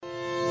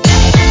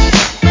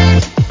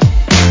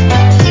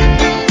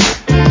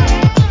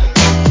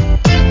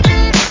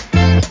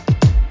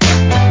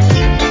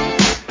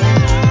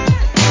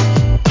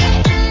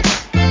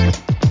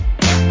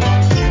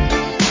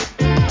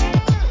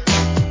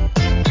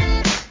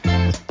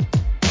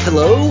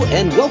Hello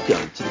and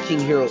welcome to the King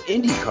Hiro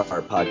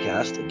Indycar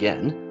podcast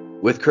again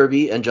with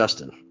Kirby and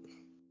Justin.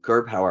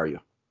 Kirb, how are you?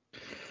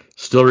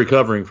 Still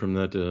recovering from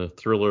that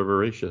thriller of a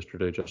race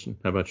yesterday, Justin.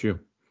 How about you?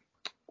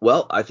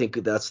 Well, I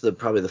think that's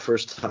probably the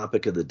first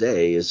topic of the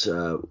day is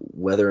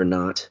whether or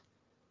not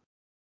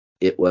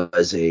it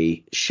was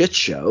a shit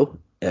show,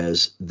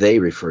 as they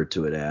referred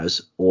to it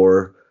as,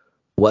 or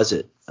was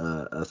it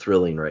a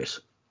thrilling race?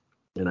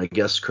 And I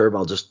guess, Kirb,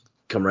 I'll just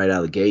come right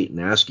out of the gate and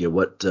ask you,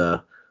 what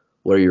are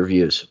your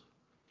views?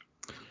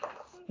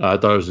 I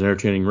thought it was an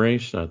entertaining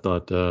race. I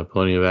thought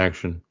plenty of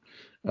action.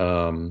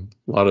 A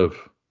lot of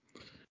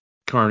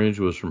carnage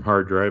was from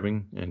hard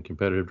driving and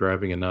competitive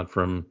driving and not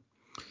from,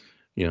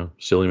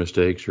 silly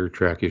mistakes or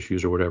track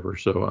issues or whatever.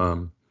 So,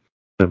 how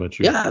about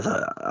you? Yeah,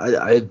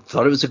 I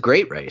thought it was a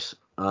great race.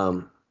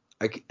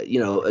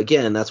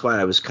 Again, that's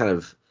why I was kind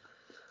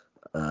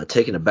of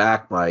taken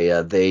aback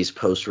by They's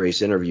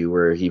post-race interview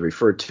where he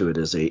referred to it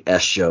as a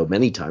S show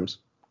many times.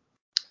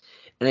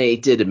 And I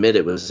did admit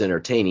it was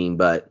entertaining,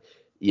 but,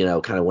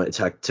 kind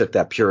of took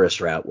that purist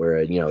route where,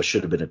 it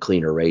should have been a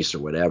cleaner race or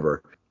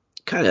whatever.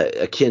 Kind of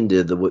akin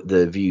to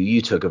the view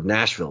you took of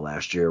Nashville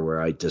last year,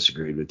 where I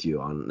disagreed with you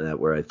on that,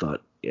 where I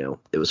thought,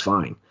 it was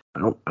fine.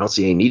 I don't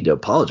see any need to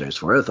apologize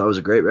for it. I thought it was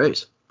a great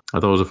race. I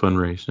thought it was a fun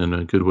race and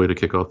a good way to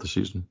kick off the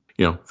season.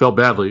 Felt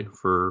badly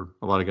for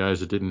a lot of guys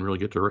that didn't really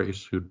get to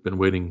race, who'd been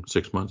waiting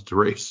 6 months to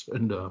race.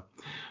 And so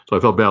I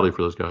felt badly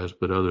for those guys.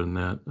 But other than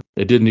that,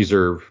 it didn't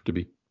deserve to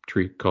be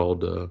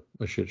called a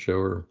shit show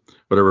or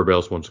whatever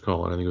else wants to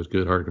call it. I think it was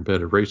good, hard,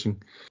 competitive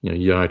racing.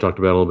 I talked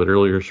about it a little bit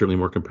earlier, certainly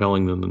more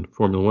compelling than the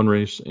Formula One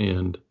race.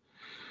 And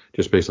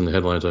just based on the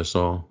headlines I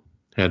saw,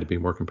 had to be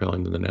more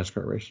compelling than the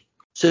NASCAR race.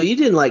 So you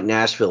didn't like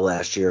Nashville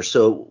last year.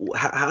 So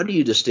how do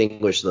you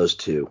distinguish those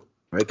two?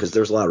 Right, because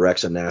there's a lot of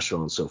wrecks in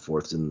Nashville and so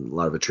forth, and a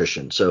lot of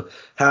attrition. So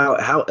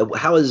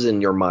how is it in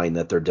your mind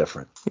that they're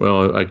different?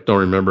 Well, I don't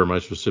remember my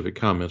specific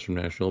comments from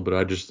Nashville, but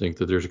I just think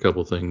that there's a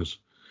couple of things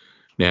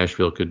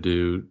Nashville could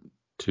do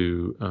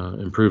to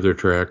improve their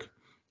track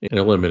and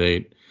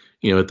eliminate,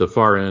 at the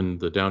far end,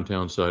 the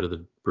downtown side of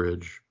the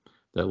bridge,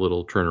 that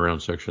little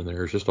turnaround section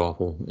there is just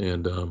awful.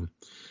 And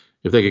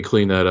if they could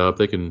clean that up,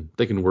 they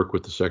can work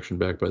with the section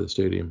back by the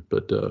stadium.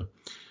 But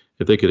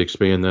if they could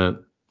expand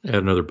that, add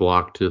another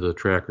block to the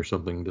track or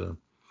something to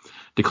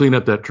clean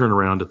up that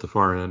turnaround at the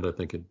far end, I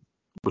think it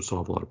would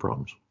solve a lot of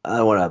problems. I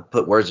don't want to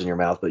put words in your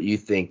mouth, but you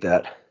think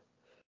that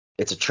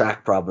it's a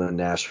track problem in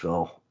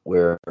Nashville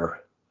where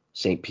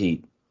St.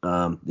 Pete,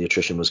 the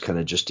attrition was kind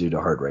of just due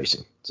to hard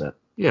racing. Is that?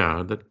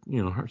 Yeah,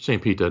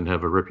 St. Pete doesn't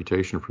have a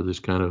reputation for this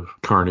kind of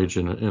carnage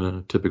in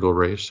a typical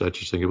race. I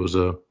just think it was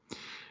you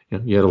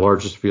had the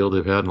largest field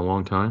they've had in a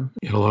long time.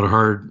 You had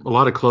a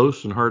lot of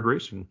close and hard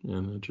racing,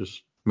 and it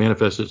just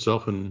manifests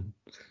itself in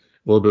a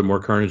little bit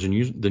more carnage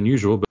than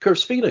usual. But Kirk,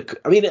 speaking of,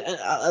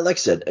 like I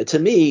said, to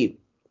me,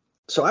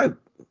 so I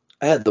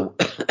had the,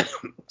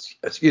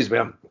 excuse me,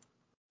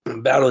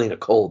 I'm battling a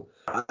cold.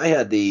 I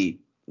had the,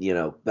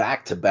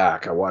 back to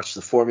back. I watched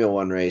the Formula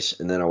One race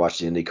and then I watched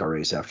the IndyCar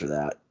race after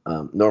that.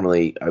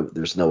 Normally,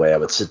 there's no way I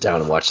would sit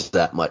down and watch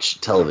that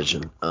much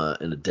television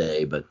in a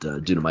day, but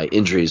due to my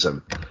injuries,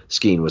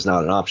 skiing was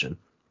not an option.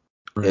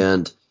 Right.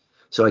 And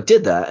so I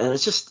did that, and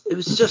it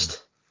was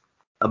just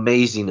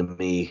amazing to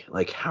me,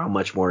 like how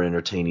much more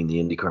entertaining the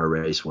IndyCar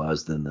race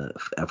was than the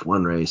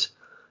F1 race.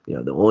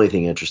 The only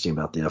thing interesting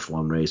about the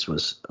F1 race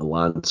was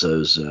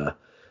Alonso's,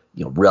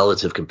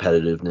 relative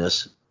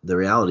competitiveness. The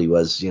reality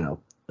was,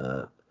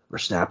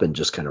 Verstappen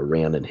just kind of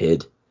ran and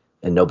hid,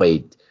 and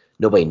nobody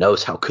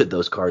knows how good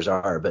those cars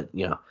are. But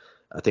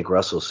I think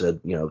Russell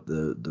said,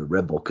 the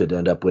Red Bull could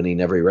end up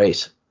winning every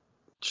race.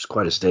 Just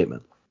quite a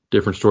statement.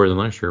 Different story than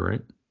last year,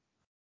 right?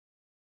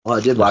 Well,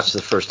 I did watch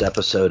the first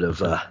episode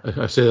of.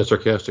 I say that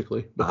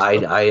sarcastically. But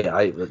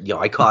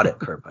I caught it,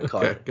 Kurt. I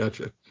caught it.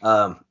 Gotcha.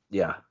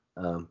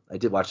 I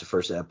did watch the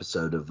first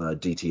episode of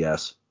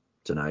DTS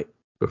tonight.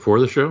 Before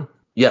the show?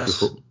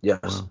 Yes. Yes.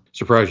 Wow.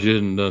 Surprised you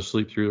didn't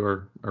sleep through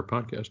our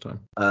podcast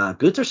time.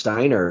 Gunther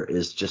Steiner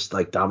is just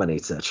like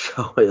dominates that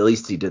show. At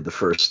least he did the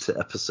first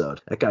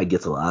episode. That guy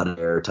gets a lot of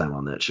airtime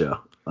on that show.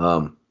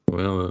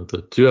 Well,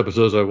 the 2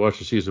 episodes I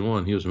watched of season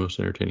 1, he was the most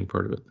entertaining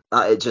part of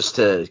it. Just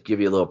to give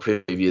you a little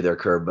preview there,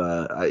 Curb,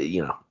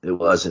 it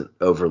wasn't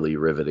overly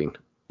riveting.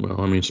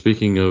 Well,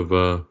 speaking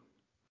of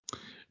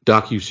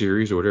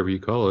docu-series or whatever you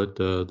call it,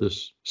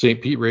 this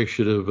St. Pete race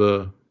should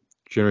have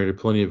generated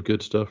plenty of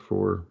good stuff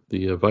for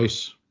the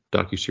Vice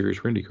docu-series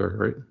for IndyCar,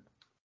 right?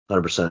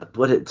 100%.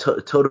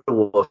 What Toto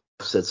Wolff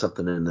said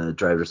something in the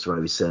Driver's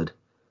Drive. He said,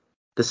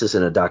 "This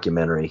isn't a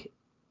documentary.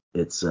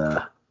 It's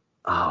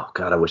oh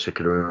God, I wish I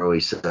could remember what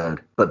he said.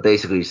 But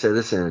basically, he said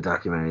this isn't a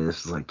documentary.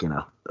 This is like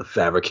a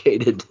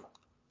fabricated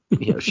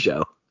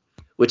show."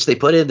 Which they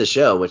put in the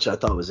show, which I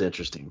thought was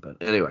interesting. But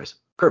anyways,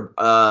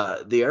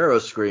 the Aero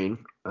screen,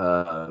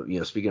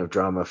 speaking of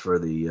drama for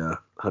the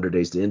 100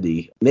 Days to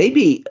Indy,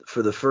 maybe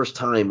for the first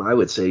time, I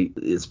would say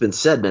it's been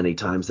said many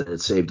times that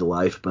it saved a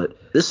life, but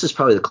this is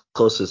probably the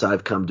closest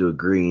I've come to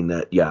agreeing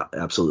that, yeah,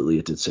 absolutely,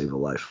 it did save a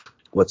life.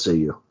 What say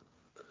you?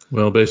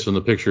 Well, based on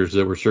the pictures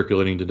that were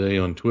circulating today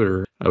on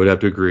Twitter, I would have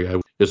to agree.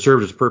 It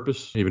served its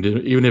purpose. Even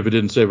if it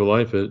didn't save a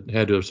life, it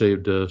had to have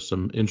saved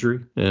some injury.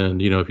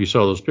 And, if you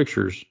saw those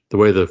pictures, the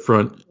way the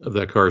front of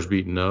that car is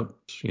beaten up,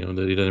 that he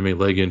didn't have any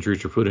leg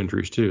injuries or foot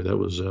injuries, too. That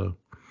was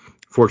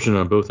fortunate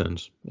on both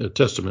ends. A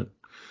testament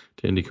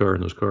to IndyCar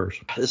and those cars.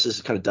 This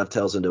is kind of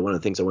dovetails into one of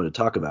the things I want to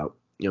talk about,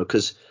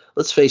 because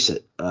let's face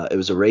it, it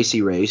was a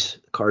racy race.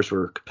 The cars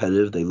were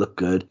competitive. They looked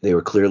good. They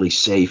were clearly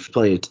safe.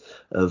 Plenty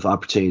of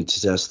opportunity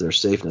to test their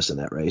safeness in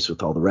that race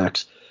with all the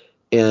wrecks.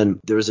 And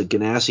there was a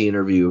Ganassi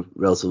interview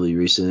relatively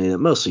recently that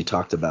mostly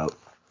talked about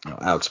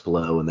Alex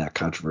Palou and that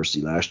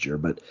controversy last year.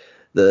 But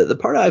the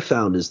part I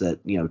found is that,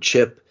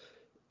 Chip,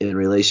 in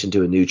relation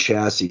to a new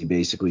chassis,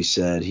 basically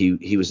said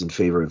he was in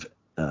favor of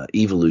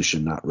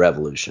evolution, not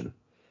revolution.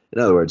 In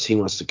other words, he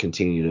wants to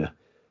continue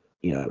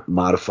to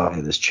modify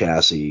this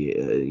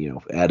chassis,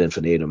 ad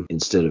infinitum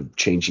instead of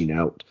changing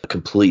out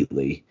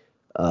completely.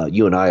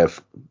 You and I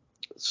have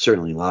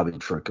certainly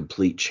lobbied for a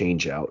complete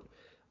change out.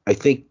 I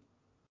think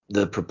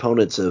the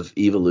proponents of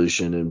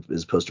evolution and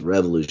as opposed to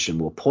revolution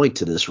will point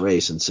to this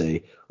race and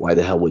say, why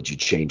the hell would you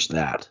change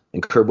that?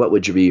 And Kurt, what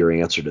would be your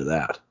answer to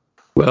that?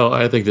 Well,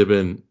 I think they've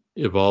been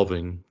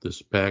evolving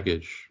this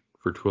package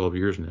for 12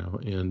 years now,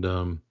 and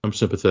I'm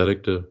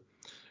sympathetic to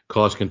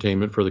cost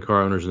containment for the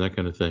car owners and that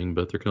kind of thing.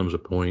 But there comes a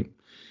point,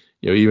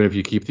 even if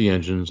you keep the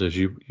engines, as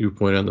you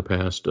pointed out in the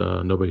past,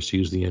 nobody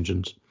sees the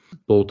engines.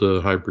 Bolt a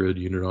hybrid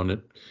unit on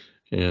it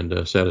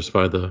and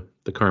satisfy the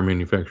car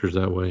manufacturers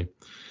that way.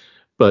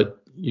 But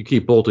you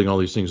keep bolting all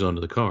these things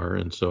onto the car.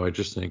 And so I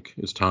just think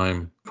it's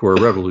time for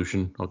a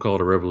revolution. I'll call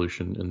it a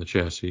revolution in the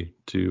chassis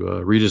to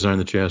redesign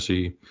the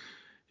chassis,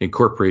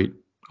 incorporate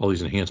all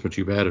these enhancements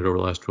you've added over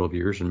the last 12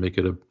 years and make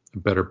it a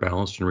better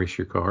balanced and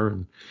racier car,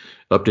 and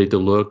update the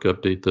look,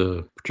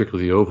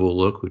 particularly the oval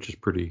look, which is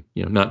pretty,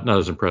 not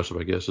as impressive,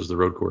 I guess, as the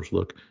road course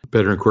look.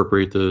 Better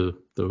incorporate the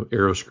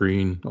aero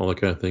screen, all that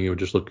kind of thing. It would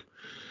just look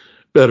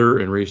better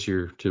and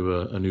racier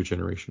to a new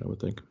generation, I would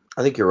think.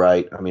 I think you're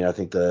right. I mean, I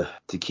think to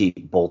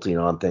keep bolting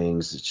on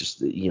things, it's just,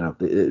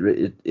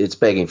 it's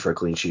begging for a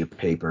clean sheet of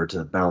paper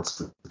to balance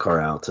the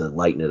car out, to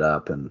lighten it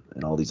up and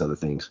all these other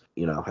things.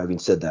 Having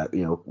said that,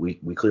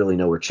 we clearly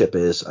know where Chip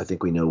is. I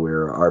think we know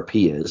where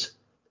RP is.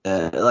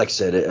 Like I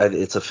said,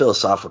 it's a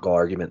philosophical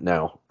argument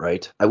now,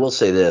 right? I will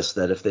say this,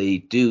 that if they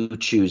do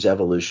choose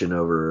evolution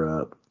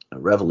over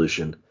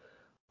revolution,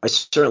 I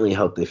certainly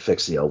hope they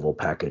fix the oval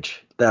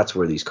package. That's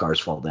where these cars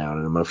fall down,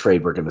 and I'm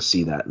afraid we're going to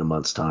see that in a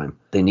month's time.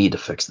 They need to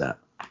fix that.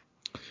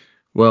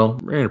 Well,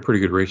 ran a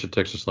pretty good race at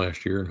Texas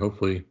last year, and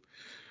hopefully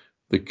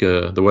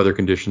the weather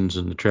conditions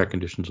and the track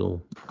conditions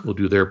will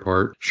do their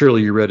part.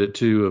 Surely you read it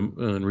too.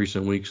 In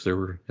recent weeks,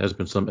 has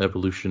been some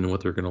evolution in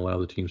what they're going to allow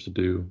the teams to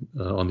do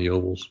on the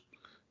ovals.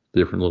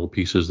 Different little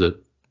pieces that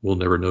we'll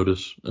never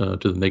notice to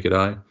the naked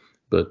eye,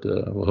 but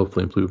will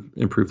hopefully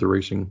improve the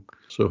racing.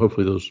 So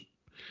hopefully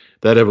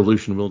that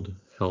evolution will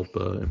help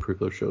improve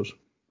those shows.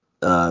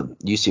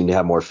 You seem to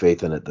have more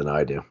faith in it than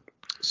I do.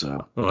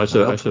 So I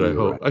said I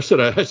hope. Right. I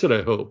said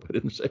I hope. I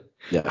didn't say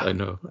I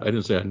know. I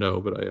didn't say I know,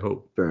 but I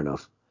hope. Fair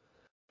enough.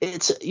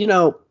 It's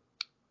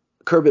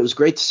Curb, it was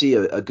great to see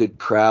a good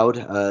crowd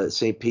at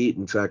St. Pete.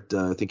 In fact,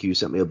 I think you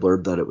sent me a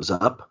blurb that it was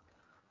up.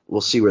 We'll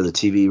see where the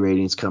TV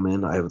ratings come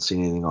in. I haven't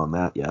seen anything on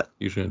that yet.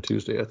 Usually on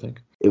Tuesday, I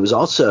think. It was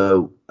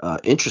also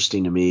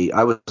interesting to me.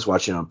 I was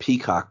watching on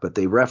Peacock, but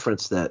they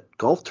referenced that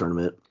golf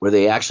tournament where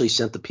they actually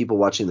sent the people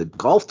watching the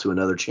golf to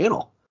another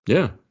channel.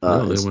 Yeah.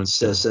 They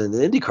sent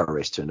the IndyCar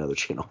race to another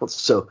channel.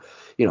 So,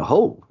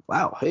 oh,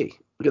 wow, hey,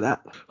 look at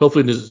that.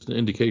 Hopefully there's an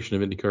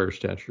indication of IndyCar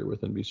stature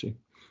with NBC.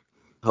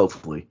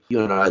 Hopefully.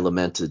 You and I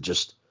lamented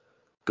just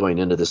going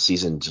into this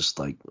season, just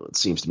like it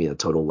seems to me a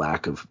total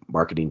lack of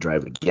marketing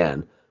drive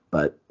again.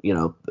 But,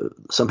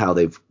 somehow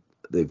they've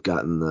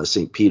gotten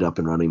St. Pete up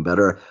and running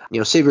better.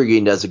 Xavier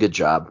Guillen does a good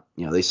job.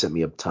 They sent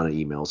me a ton of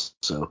emails.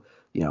 So,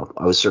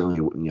 I was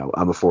certainly,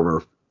 I'm a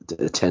former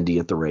attendee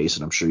at the race,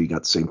 and I'm sure you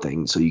got the same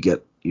thing. So you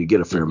get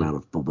a fair amount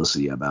of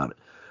publicity about it.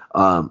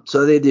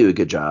 So they do a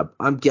good job.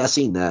 I'm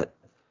guessing that,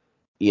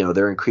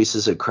 their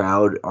increases in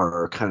crowd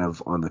are kind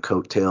of on the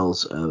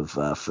coattails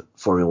of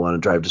Formula One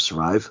and Drive to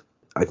Survive.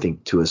 I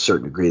think to a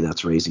certain degree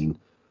that's raising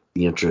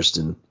the interest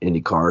in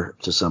IndyCar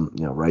to some,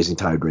 rising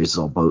tide raises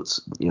all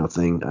boats,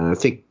 thing. And I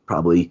think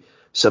probably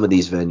some of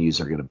these venues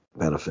are going to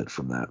benefit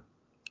from that.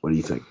 What do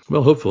you think?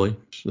 Well, hopefully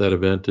that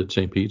event at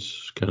St.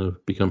 Pete's kind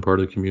of become part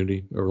of the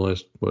community over the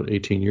last,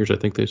 18 years, I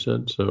think they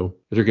said. So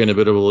if they're getting a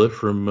bit of a lift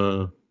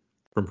from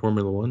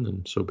Formula One,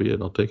 then so be it.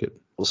 I'll take it.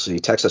 We'll see.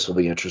 Texas will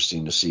be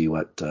interesting to see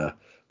what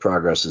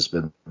progress has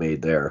been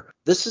made there.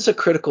 This is a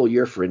critical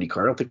year for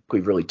IndyCar. I don't think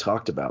we've really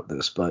talked about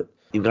this, but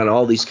you've got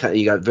all these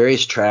you got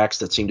various tracks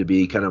that seem to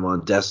be kind of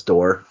on death's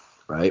door,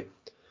 right?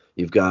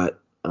 You've got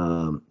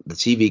the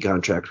TV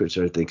contract, which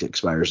I think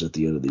expires at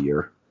the end of the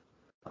year.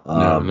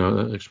 No,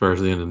 that expires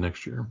at the end of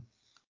next year.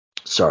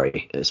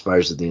 Sorry, it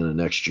expires at the end of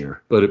next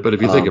year. But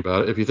if you think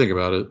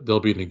about it, they'll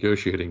be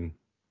negotiating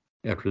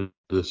after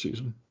this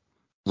season.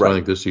 So right. I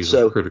think this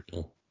season is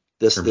critical.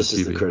 This in terms this of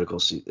is the TV. critical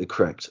season.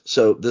 Correct.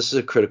 So this is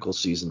a critical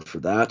season for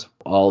that.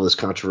 All this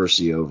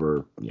controversy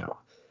over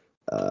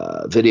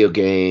video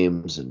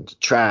games and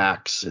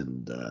tracks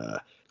and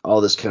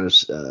all this kind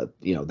of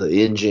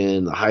the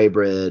engine, the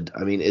hybrid.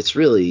 I mean, it's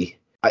really.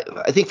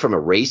 I think from a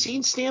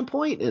racing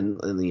standpoint and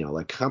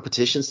like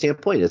competition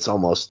standpoint, it's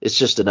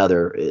just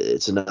another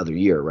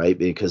year, right?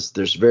 Because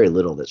there's very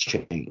little that's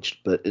changed.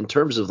 But in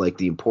terms of like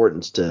the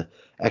importance to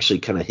actually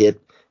kind of hit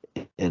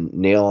and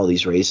nail all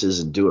these races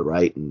and do it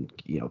right and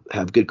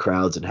have good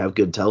crowds and have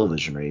good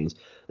television ratings,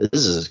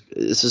 this is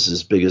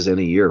as big as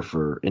any year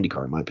for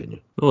IndyCar in my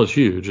opinion. Well, it's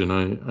huge, and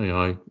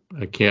I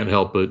can't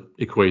help but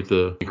equate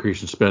the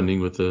increase in spending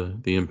with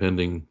the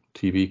impending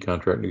TV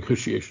contract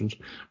negotiations.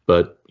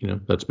 But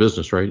that's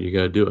business, right? You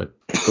got to do it.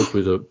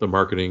 Hopefully, the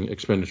marketing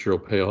expenditure will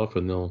pay off,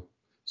 and they'll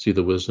see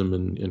the wisdom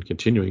in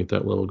continuing at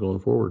that level going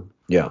forward.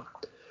 Yeah.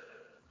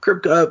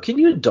 Kirk, can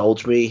you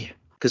indulge me?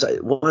 Because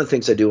one of the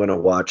things I do want to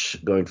watch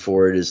going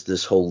forward is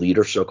this whole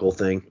leader circle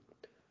thing.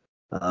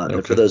 Okay.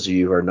 And for those of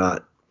you who are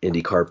not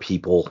IndyCar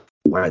people,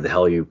 why the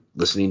hell are you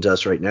listening to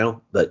us right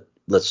now? But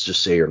let's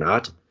just say you're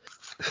not.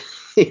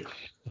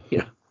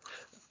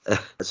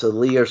 So the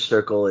leader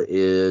circle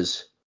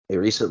is a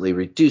recently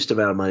reduced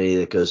amount of money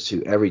that goes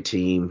to every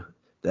team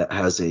that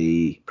has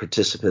a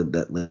participant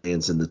that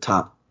lands in the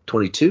top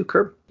 22,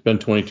 Kirk? It's been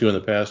 22 in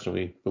the past, and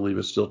we believe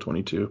it's still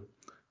 22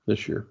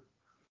 this year.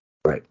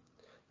 Right.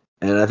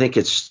 And I think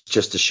it's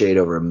just a shade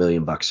over $1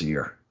 million a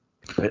year.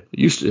 Right? It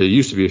used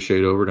to be a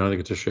shade over. Now I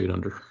think it's a shade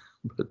under.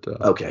 But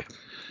okay.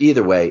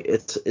 Either way,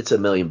 it's $1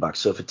 million.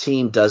 So if a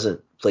team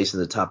doesn't place in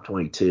the top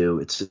 22,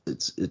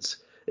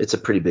 it's a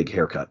pretty big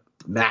haircut.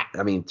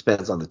 It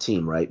depends on the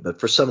team, right? But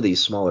for some of these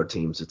smaller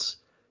teams,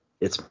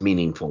 it's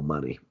meaningful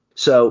money.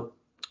 So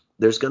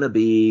there's going to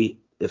be,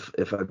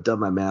 if I've done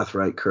my math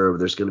right, Curve,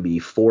 there's going to be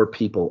 4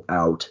 people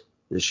out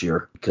this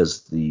year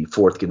because the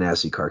 4th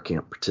Ganassi car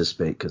can't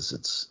participate because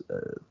it's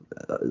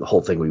the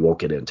whole thing we won't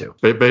get into.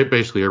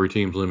 Basically, every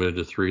team's limited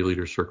to 3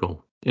 leader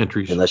circle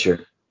entries. Unless you're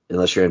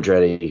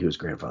Andretti, who's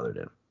grandfathered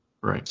in.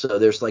 Right. So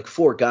there's like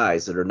 4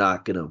 guys that are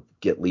not going to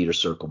get leader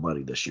circle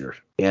money this year.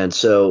 And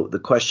so the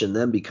question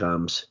then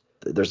becomes,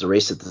 there's a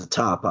race at the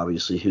top,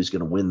 obviously, who's going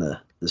to win the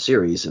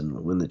series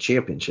and win the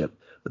championship.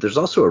 But there's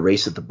also a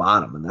race at the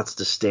bottom, and that's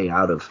to stay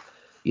out of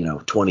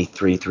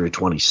 23 through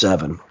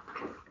 27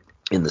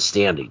 in the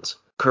standings.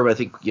 Curb, I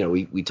think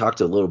we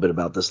talked a little bit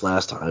about this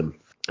last time.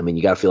 I mean,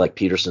 you got to feel like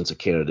Peterson's a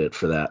candidate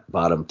for that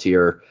bottom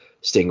tier.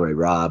 Stingray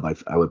Robb,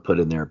 I would put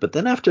in there. But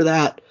then after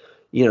that,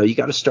 you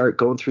got to start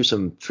going through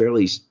some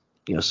fairly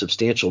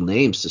substantial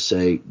names to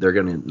say they're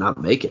going to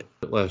not make it.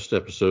 Last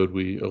episode,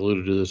 we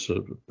alluded to this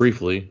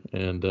briefly,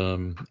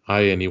 and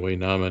I anyway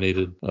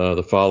nominated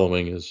the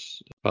following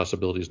as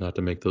possibilities not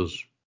to make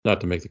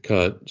the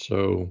cut.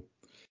 So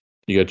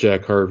you got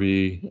Jack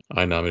Harvey.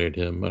 I nominated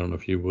him. I don't know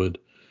if you would.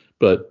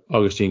 But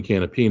Agustin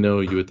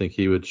Canapino, you would think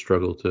he would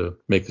struggle to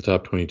make the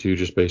top 22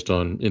 just based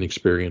on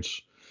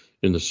inexperience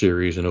in the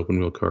series and open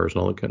wheel cars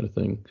and all that kind of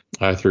thing.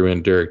 I threw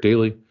in Derek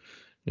Daly,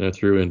 and I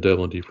threw in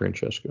Devlin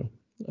DeFrancesco.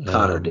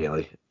 Connor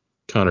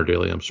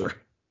Daly, I'm sorry.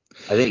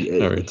 I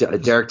think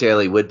Derek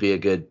Daly would be a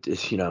good,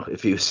 if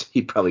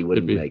he probably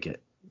wouldn't make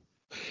it.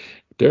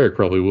 Derek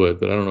probably would,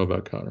 but I don't know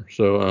about Connor.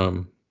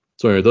 So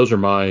anyway, those are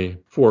my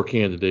 4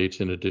 candidates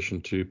in addition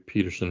to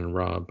Peterson and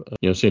Robb.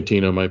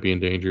 Santino might be in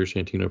danger,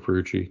 Santino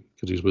Ferrucci,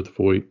 because he's with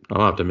Foyt.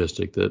 I'm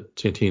optimistic that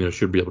Santino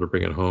should be able to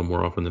bring it home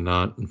more often than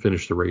not and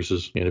finish the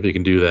races. And if he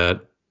can do that,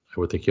 I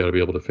would think he ought to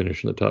be able to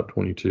finish in the top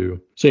 22.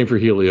 Same for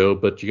Helio,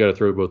 but you got to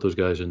throw both those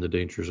guys in the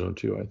danger zone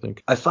too, I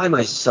think. I find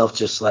myself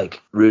just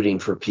like rooting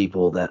for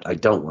people that I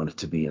don't want it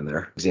to be in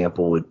there.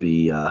 Example would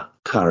be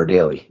Connor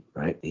Daly,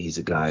 right? He's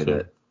a guy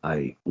that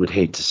I would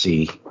hate to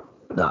see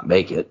not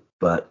make it.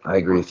 But I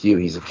agree with you.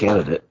 He's a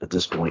candidate at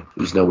this point.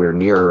 He's nowhere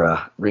near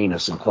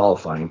Renus in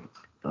qualifying,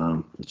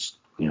 which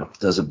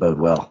doesn't bode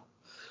well.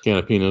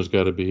 Canapino's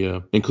got to be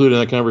included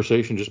in that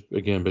conversation, just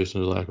again based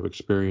on his lack of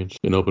experience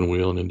in open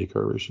wheel and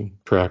IndyCar racing,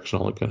 tracks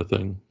and all that kind of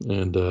thing.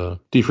 And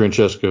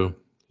DeFrancesco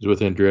is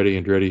with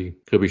Andretti. Andretti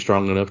could be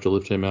strong enough to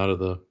lift him out of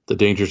the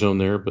danger zone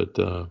there, but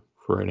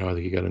for right now, I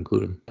think you got to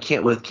include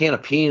him. With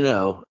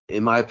Canapino,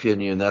 in my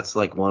opinion, that's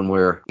like one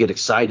where you get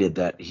excited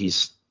that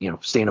he's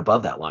staying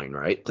above that line,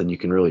 right? Then you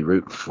can really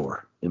root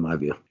for, in my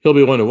view. He'll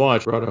be one to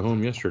watch. Brought it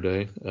home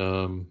yesterday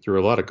through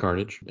a lot of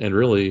carnage. And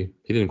really,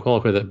 he didn't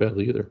qualify that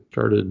badly either.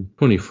 Started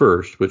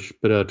 21st,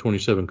 but out of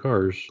 27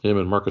 cars, him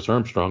and Marcus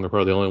Armstrong are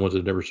probably the only ones that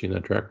had never seen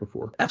that track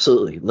before.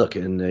 Absolutely. Look,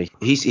 and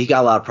he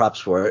got a lot of props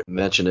for it.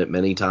 Mentioned it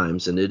many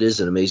times, and it is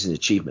an amazing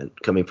achievement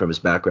coming from his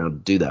background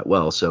to do that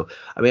well. So,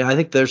 I mean, I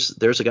think there's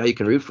a guy you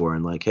can root for,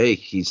 and like, hey,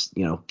 he's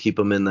keep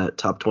him in that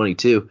top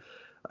 22.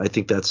 I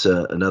think that's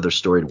another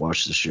story to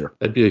watch this year.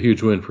 That'd be a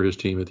huge win for his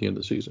team at the end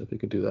of the season if he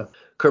could do that.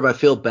 Curb, I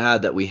feel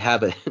bad that we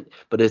haven't,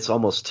 but it's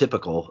almost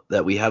typical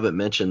that we haven't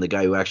mentioned the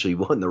guy who actually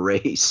won the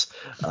race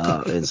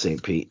in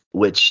St. Pete,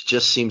 which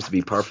just seems to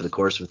be par for the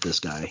course with this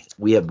guy.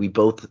 We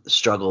both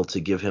struggle to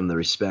give him the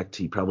respect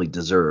he probably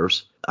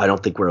deserves. I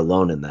don't think we're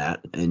alone in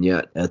that. And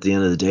yet, at the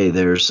end of the day,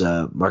 there's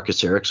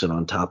Marcus Ericsson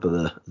on top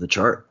of the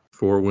chart.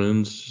 4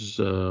 wins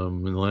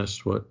in the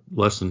last,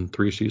 less than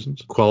 3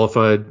 seasons.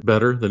 Qualified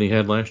better than he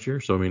had last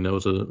year. So, I mean, that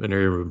was an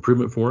area of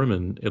improvement for him.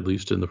 And at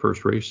least in the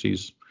first race,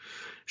 he's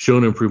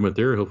shown improvement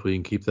there. Hopefully he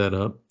can keep that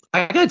up.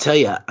 I got to tell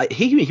you,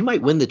 he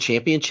might win the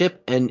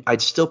championship, and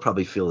I'd still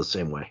probably feel the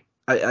same way.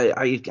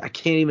 I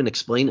can't even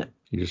explain it.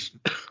 You just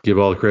give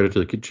all the credit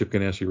to the Chip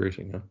Ganassi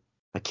Racing, huh?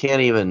 I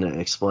can't even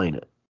explain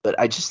it. But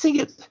I just think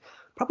it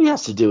probably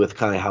has to do with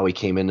kind of how he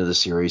came into the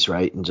series,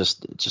 right? And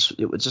it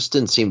just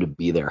didn't seem to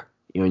be there.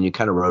 And you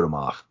kind of wrote him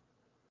off.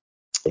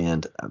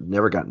 And I've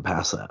never gotten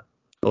past that.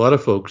 A lot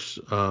of folks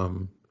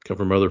come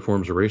from other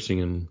forms of racing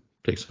and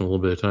takes them a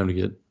little bit of time to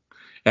get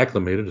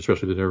acclimated,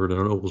 especially if they've never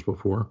done ovals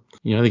before.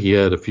 I think he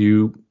had a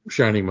few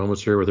shining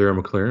moments here with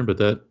Arrow McLaren, but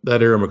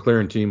that Arrow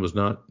McLaren team was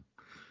not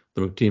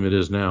the team it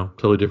is now.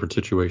 Totally different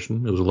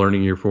situation. It was a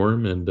learning year for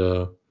him, and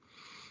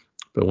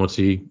but once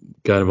he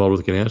got involved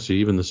with Ganassi,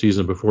 even the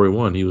season before he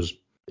won, he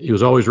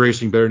was always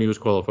racing better than he was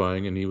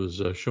qualifying, and he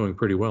was showing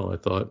pretty well, I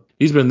thought.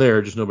 He's been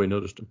there, just nobody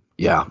noticed him.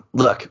 Yeah,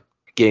 look,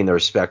 getting the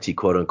respect he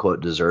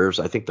quote-unquote deserves,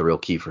 I think the real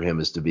key for him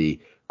is to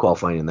be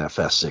qualifying in that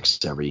Fast 6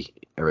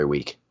 every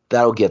week.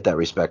 That'll get that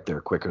respect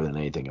there quicker than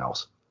anything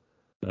else.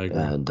 I agree.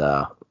 And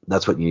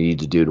that's what you need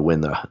to do to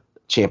win the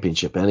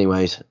championship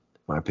anyways, in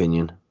my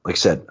opinion. Like I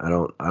said, I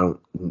don't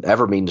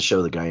ever mean to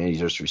show the guy any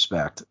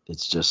disrespect.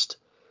 It's just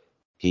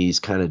he's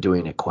kind of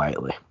doing it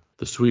quietly.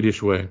 The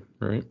Swedish way,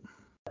 right?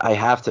 I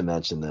have to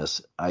mention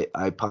this. I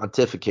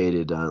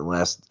pontificated on the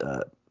last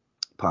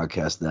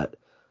podcast that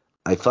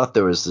I thought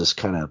there was this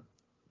kind of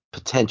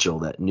potential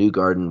that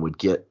Newgarden would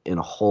get in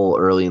a hole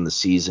early in the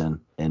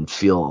season and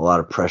feel a lot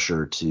of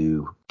pressure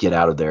to get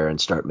out of there and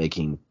start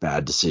making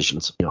bad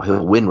decisions.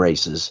 He'll win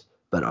races,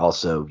 but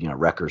also,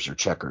 wreckers or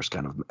checkers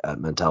kind of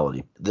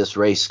mentality. This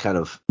race kind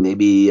of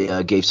maybe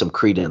gave some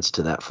credence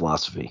to that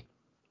philosophy.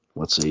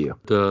 What say you?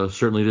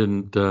 Certainly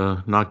didn't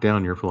knock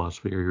down your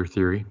philosophy or your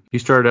theory. He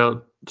started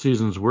out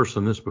seasons worse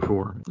than this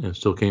before and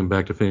still came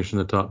back to finish in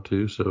the top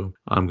 2. So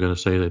I'm going to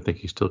say that I think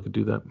he still could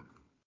do that.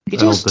 He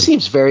just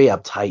seems very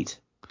uptight.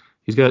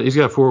 He's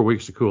got 4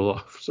 weeks to cool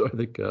off. So I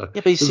think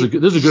this is a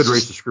good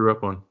race to screw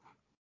up on.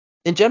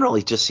 In general,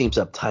 he just seems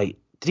uptight.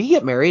 Did he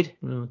get married?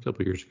 Well, a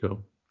couple of years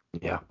ago.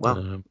 Yeah,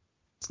 well,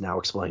 it's now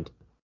explained.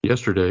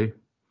 Yesterday,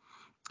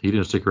 he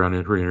didn't stick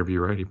around for an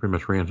interview, right? He pretty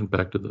much ran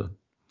back to the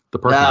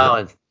parking lot.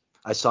 And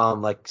I saw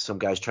him like some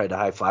guys tried to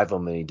high five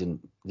him, and he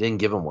didn't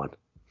give him one.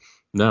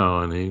 No,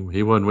 and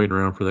he wasn't waiting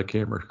around for that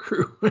camera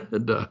crew.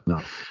 And,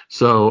 no.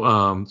 So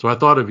I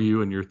thought of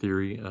you and your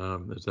theory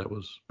as that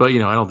was, but I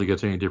don't think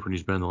that's any different.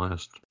 He's been the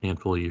last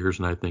handful of years,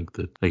 and I think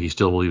that he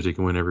still believes he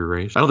can win every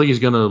race. I don't think he's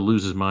going to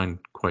lose his mind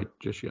quite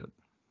just yet.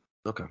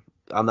 Okay.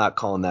 I'm not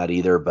calling that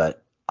either,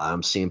 but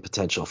I'm seeing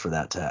potential for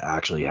that to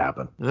actually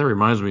happen. And that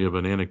reminds me of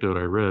an anecdote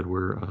I read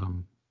where,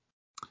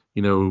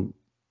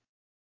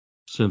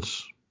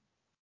 since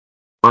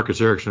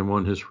Marcus Ericsson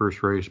won his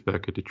first race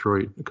back at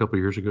Detroit a couple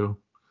of years ago,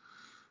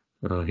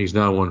 he's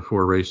now won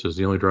 4 races.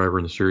 The only driver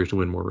in the series to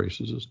win more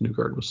races is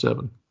Newgarden with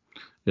 7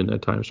 in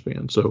that time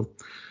span. So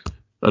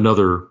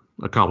another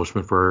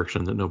accomplishment for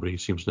Ericsson that nobody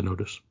seems to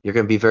notice. You're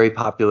going to be very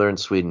popular in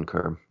Sweden,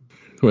 Kerm.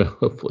 Well,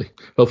 hopefully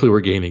we're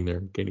gaining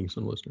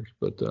some listeners.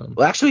 But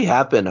well, actually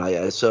happened.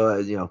 I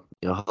saw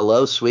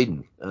hello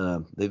Sweden.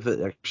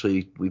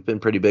 We've been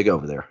pretty big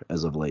over there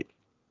as of late.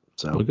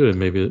 So well, good.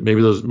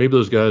 Maybe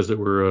those guys that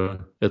were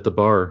at the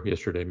bar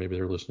yesterday, maybe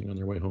they're listening on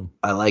their way home.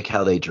 I like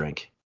how they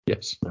drink.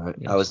 Yes. Right.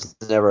 Yes. I was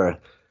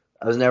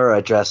never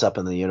a dress up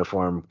in the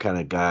uniform kind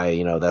of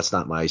guy. That's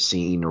not my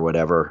scene or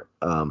whatever.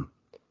 I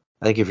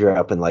think if you're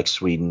up in like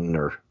Sweden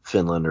or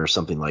Finland or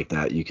something like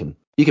that, you can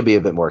be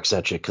a bit more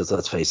eccentric because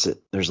let's face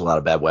it, there's a lot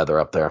of bad weather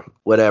up there.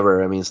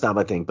 Whatever. I mean, it's not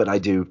my thing, but I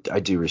do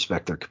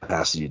respect their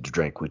capacity to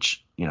drink,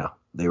 which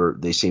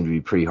they seem to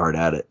be pretty hard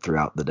at it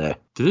throughout the day.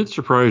 Did it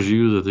surprise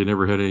you that they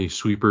never had any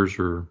sweepers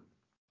or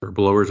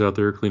blowers out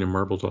there cleaning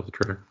marbles off the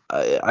track?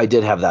 I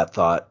did have that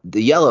thought.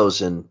 The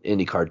yellows in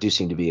Indycar do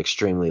seem to be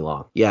extremely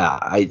long. Yeah,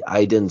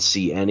 I didn't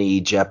see any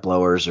jet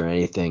blowers or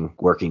anything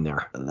working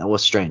there. And that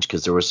was strange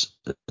because there was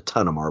a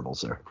ton of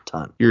marbles there. A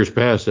ton. Years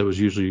past, that was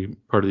usually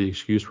part of the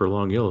excuse for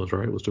long yellows,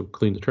 right? Was to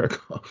clean the track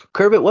off.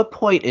 Kirby, at what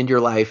point in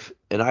your life,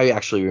 and I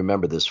actually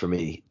remember this for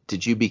me,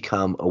 did you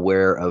become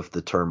aware of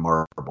the term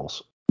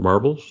marbles?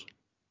 Marbles?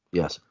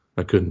 Yes.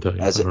 I couldn't tell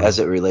you. As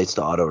it relates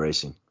to auto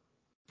racing.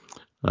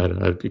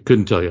 I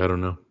couldn't tell you. I don't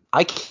know.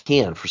 I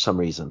can for some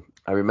reason.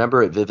 I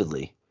remember it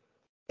vividly.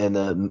 And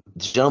the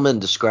gentleman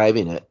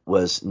describing it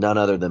was none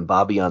other than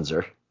Bobby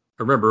Unser. I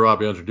remember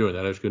Bobby Unser doing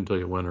that. I just couldn't tell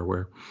you when or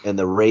where. And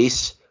the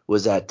race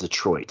was at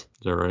Detroit.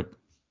 Is that right?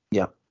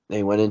 Yeah.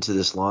 They went into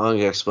this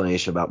long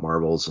explanation about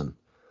marbles. And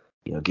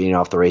getting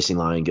off the racing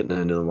line, getting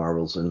into the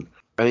marbles. And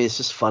I mean, it's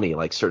just funny,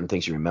 like certain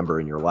things you remember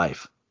in your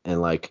life.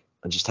 And like,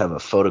 I just have a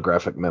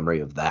photographic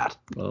memory of that.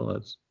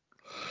 Well,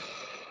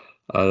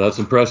 that's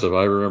impressive.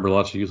 I remember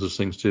lots of useless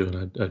things too,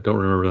 and I don't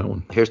remember that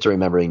one. Here's to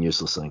remembering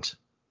useless things.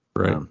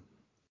 Right.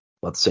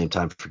 While at the same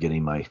time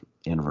forgetting my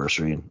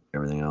anniversary and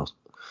everything else.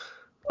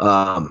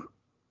 Okay.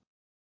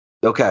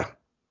 All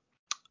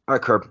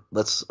right, Curb.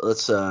 Let's.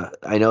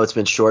 I know it's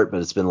been short,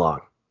 but it's been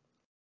long.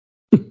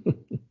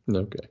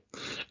 Okay.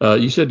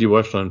 You said you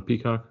watched on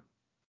Peacock.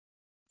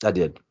 I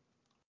did.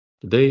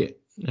 Did they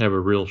have a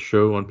real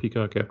show on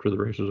Peacock after the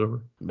race was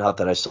over? Not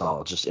that I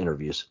saw, just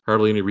interviews.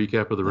 Hardly any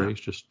recap of the race,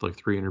 just like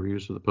 3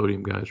 interviews of the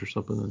podium guys or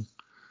something. And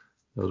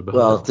that was about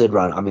Well, it. it did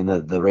run. I mean,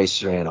 the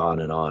race ran on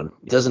and on.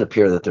 It doesn't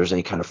appear that there's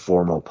any kind of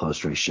formal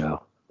post-race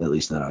show, at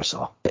least that I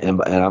saw.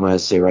 And I'm going to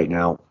say right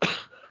now,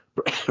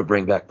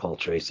 bring back Paul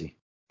Tracy.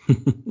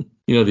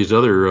 These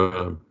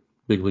other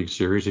big league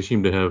series, they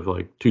seem to have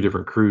like 2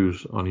 different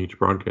crews on each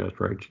broadcast,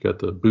 right? You got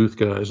the booth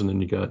guys, and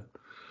then you got a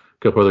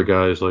couple other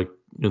guys like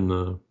in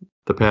the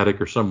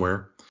paddock or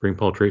somewhere. Bring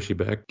Paul Tracy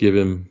back, give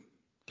him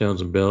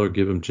Townsend Bell, or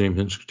give him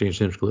James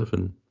Hinchcliffe,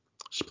 and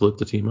split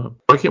the team up.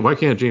 Why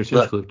can't James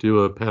Hinchcliffe do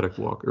a paddock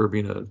walk or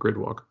being a grid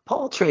walk?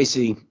 Paul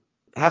Tracy,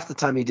 half the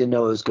time he didn't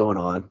know what was going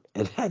on,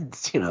 and had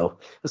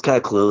was kind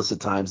of clueless at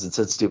times and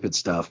said stupid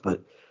stuff,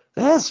 but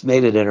that's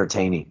made it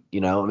entertaining.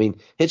 I mean,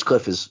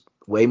 Hinchcliffe is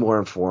way more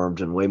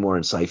informed and way more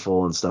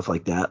insightful and stuff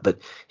like that, but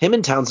him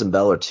and Townsend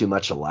Bell are too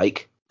much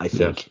alike, I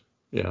think.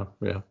 Yes.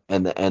 Yeah.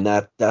 And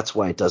that's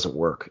why it doesn't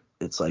work.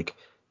 It's like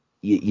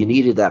you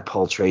needed that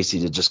Paul Tracy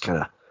to just kind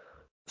of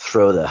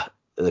throw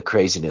the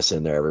craziness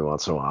in there every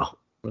once in a while.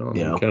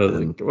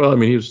 Well, I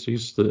mean,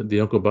 he's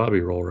the Uncle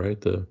Bobby role, right?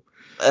 The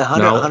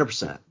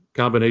 100%.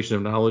 Combination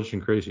of knowledge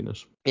and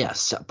craziness.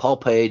 Yes, Paul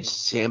Page,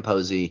 Sam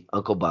Posey,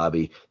 Uncle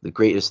Bobby, the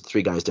greatest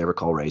 3 guys to ever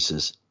call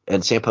races.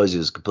 And Sam Posey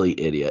was a complete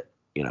idiot,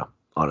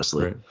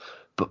 honestly. Right.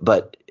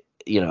 But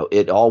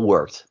it all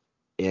worked.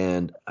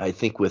 And I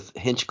think with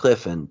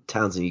Hinchcliffe and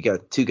Townsend, you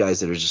got 2 guys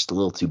that are just a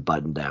little too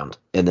buttoned down.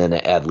 And then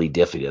add Lee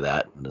Diffie to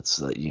that, and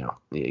it's you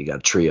got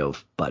a trio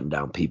of buttoned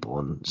down people,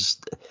 and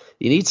just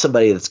you need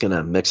somebody that's going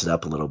to mix it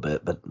up a little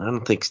bit. But I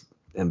don't think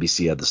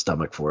NBC had the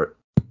stomach for it.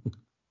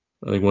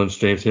 I think once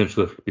James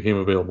Hinchcliffe became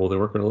available, they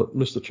weren't going to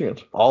miss the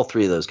chance. All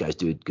 3 of those guys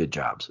do good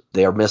jobs.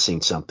 They are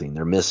missing something.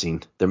 They're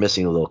missing a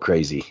little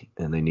crazy,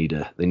 and they need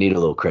a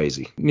little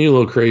crazy. Need a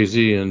little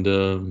crazy, and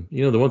the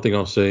one thing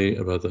I'll say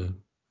about the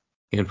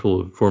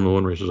handful of Formula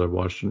One races I've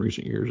watched in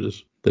recent years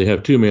is they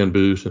have 2-man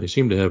booths, and they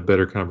seem to have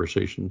better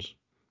conversations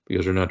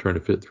because they're not trying to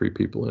fit 3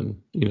 people in,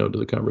 to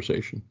the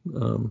conversation.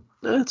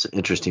 That's an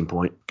interesting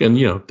point. And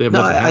they have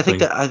nothing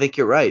happening. I think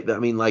you're right. I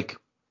mean, like,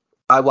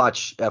 I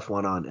watch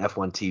F1 on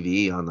F1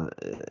 TV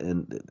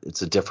and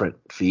it's a different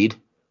feed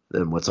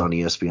than what's on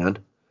ESPN.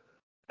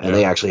 And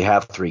they actually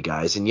have 3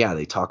 guys, and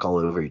they talk all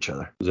over each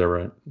other. Is that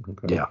right?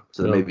 Okay. Yeah.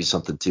 So there may be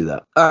something to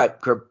that. All right,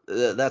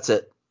 that's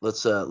it.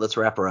 Let's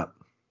wrap her up.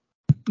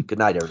 Good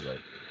night, everybody.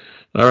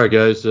 All right,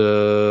 guys.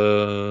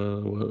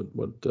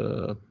 What?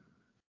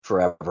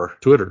 Forever.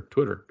 Twitter.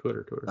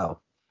 Oh,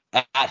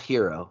 at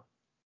Hiro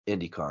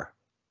Indycar,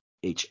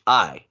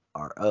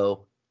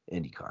 HIRO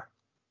Indycar.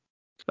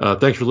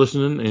 Thanks for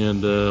listening,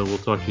 and we'll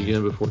talk to you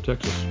again before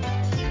Texas.